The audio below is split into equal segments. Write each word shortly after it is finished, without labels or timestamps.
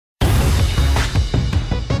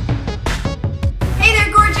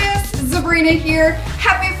Sabrina here.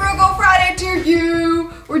 Happy Frugal Friday to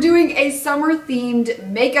you! We're doing a summer themed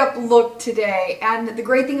makeup look today, and the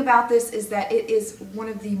great thing about this is that it is one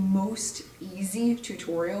of the most easy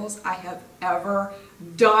tutorials I have ever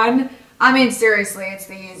done. I mean, seriously, it's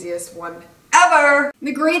the easiest one ever!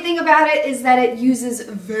 The great thing about it is that it uses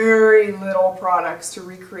very little products to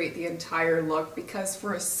recreate the entire look, because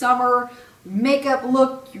for a summer makeup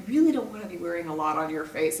look, you really don't want to be wearing a lot on your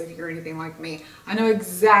face if you're anything like me. I know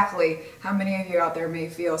exactly how many of you out there may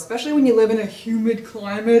feel, especially when you live in a humid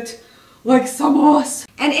climate like some of us.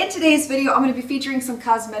 And in today's video, I'm going to be featuring some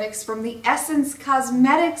cosmetics from the Essence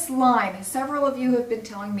Cosmetics line. Several of you have been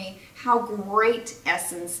telling me how great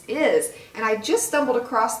Essence is, and I just stumbled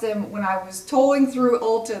across them when I was tolling through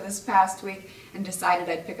Ulta this past week and decided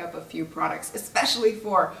I'd pick up a few products, especially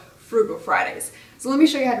for Frugal Fridays. So let me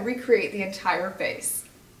show you how to recreate the entire face.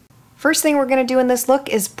 First thing we're going to do in this look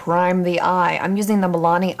is prime the eye. I'm using the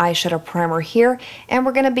Milani eyeshadow primer here, and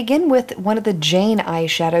we're going to begin with one of the Jane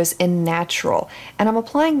eyeshadows in Natural. And I'm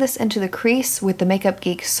applying this into the crease with the Makeup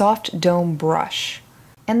Geek Soft Dome brush.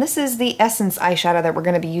 And this is the Essence eyeshadow that we're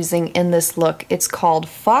going to be using in this look. It's called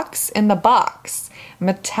Fox in the Box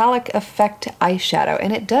Metallic Effect Eyeshadow,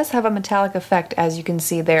 and it does have a metallic effect, as you can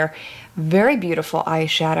see there. Very beautiful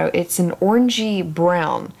eyeshadow. It's an orangey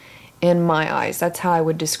brown in my eyes. That's how I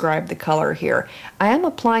would describe the color here. I am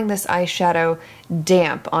applying this eyeshadow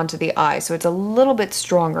damp onto the eye, so it's a little bit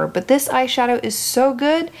stronger, but this eyeshadow is so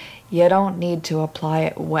good, you don't need to apply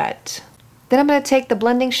it wet. Then I'm going to take the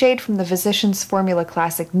blending shade from the Physicians Formula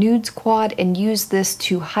Classic Nudes Quad and use this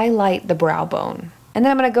to highlight the brow bone. And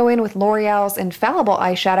then I'm going to go in with L'Oreal's Infallible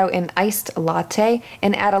eyeshadow in Iced Latte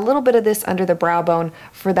and add a little bit of this under the brow bone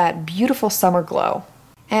for that beautiful summer glow.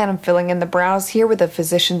 And I'm filling in the brows here with a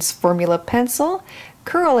Physicians Formula pencil,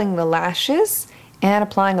 curling the lashes, and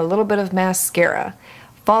applying a little bit of mascara.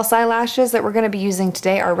 False eyelashes that we're going to be using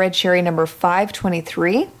today are Red Cherry number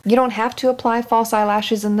 523. You don't have to apply false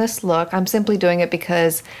eyelashes in this look. I'm simply doing it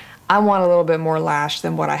because I want a little bit more lash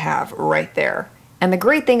than what I have right there. And the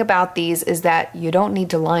great thing about these is that you don't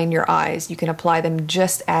need to line your eyes. You can apply them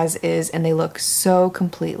just as is, and they look so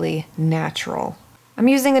completely natural. I'm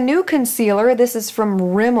using a new concealer. This is from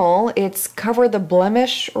Rimmel. It's Cover the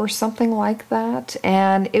Blemish or something like that,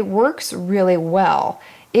 and it works really well.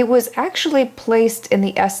 It was actually placed in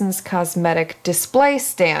the Essence Cosmetic display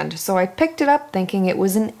stand, so I picked it up thinking it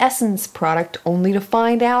was an Essence product, only to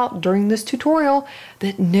find out during this tutorial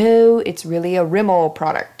that no, it's really a Rimmel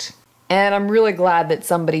product. And I'm really glad that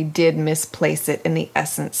somebody did misplace it in the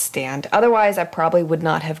Essence stand. Otherwise, I probably would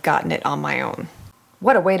not have gotten it on my own.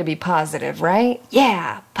 What a way to be positive, right?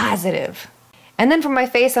 Yeah, positive. And then for my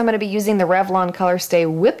face, I'm going to be using the Revlon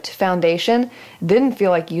Colorstay Whipped Foundation. Didn't feel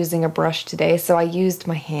like using a brush today, so I used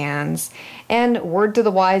my hands. And word to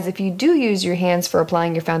the wise, if you do use your hands for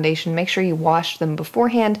applying your foundation, make sure you wash them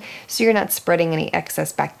beforehand so you're not spreading any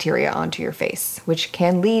excess bacteria onto your face, which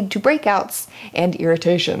can lead to breakouts and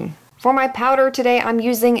irritation. For my powder today, I'm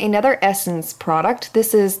using another Essence product.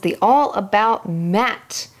 This is the All About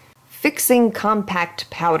Matte Fixing Compact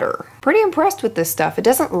Powder. Pretty impressed with this stuff. It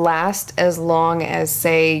doesn't last as long as,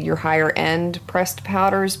 say, your higher end pressed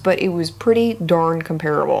powders, but it was pretty darn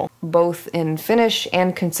comparable, both in finish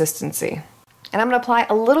and consistency. And I'm going to apply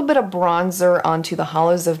a little bit of bronzer onto the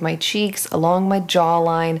hollows of my cheeks, along my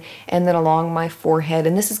jawline, and then along my forehead.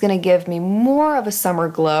 And this is going to give me more of a summer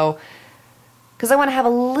glow, because I want to have a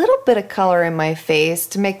little bit of color in my face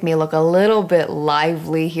to make me look a little bit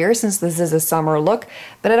lively here, since this is a summer look,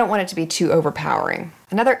 but I don't want it to be too overpowering.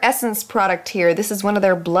 Another Essence product here, this is one of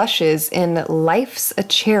their blushes in Life's a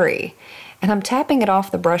Cherry. And I'm tapping it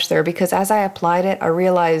off the brush there because as I applied it, I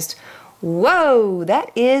realized, whoa, that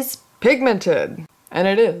is pigmented. And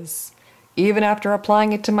it is. Even after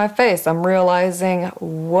applying it to my face, I'm realizing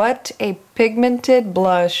what a pigmented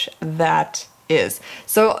blush that is.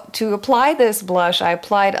 So to apply this blush, I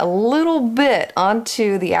applied a little bit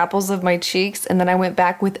onto the apples of my cheeks, and then I went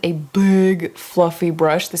back with a big fluffy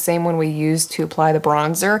brush, the same one we used to apply the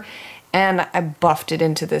bronzer, and I buffed it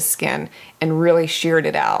into the skin and really sheared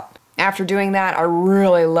it out. After doing that, I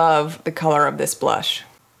really love the color of this blush.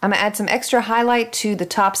 I'm going to add some extra highlight to the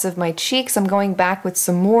tops of my cheeks. I'm going back with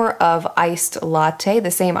some more of Iced Latte, the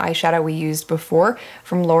same eyeshadow we used before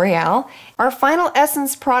from L'Oreal. Our final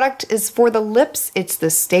Essence product is for the lips. It's the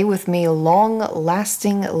Stay With Me Long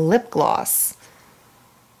Lasting Lip Gloss.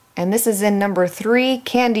 And this is in number 3,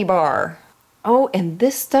 Candy Bar. Oh, and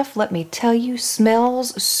this stuff, let me tell you,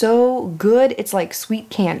 smells so good. It's like sweet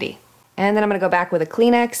candy. And then I'm going to go back with a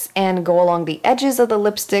Kleenex and go along the edges of the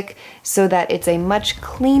lipstick so that it's a much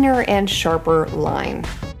cleaner and sharper line.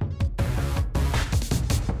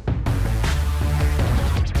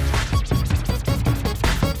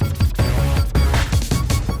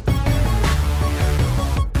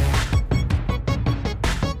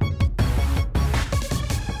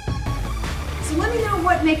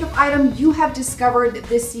 what makeup item you have discovered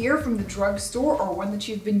this year from the drugstore or one that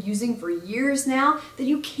you've been using for years now that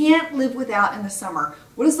you can't live without in the summer?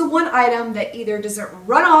 What is the one item that either doesn't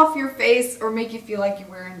run off your face or make you feel like you're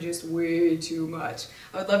wearing just way too much?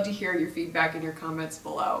 I would love to hear your feedback in your comments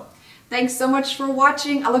below. Thanks so much for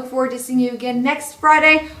watching. I look forward to seeing you again next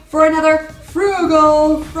Friday for another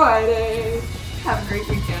Frugal Friday. Have a great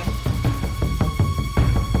weekend.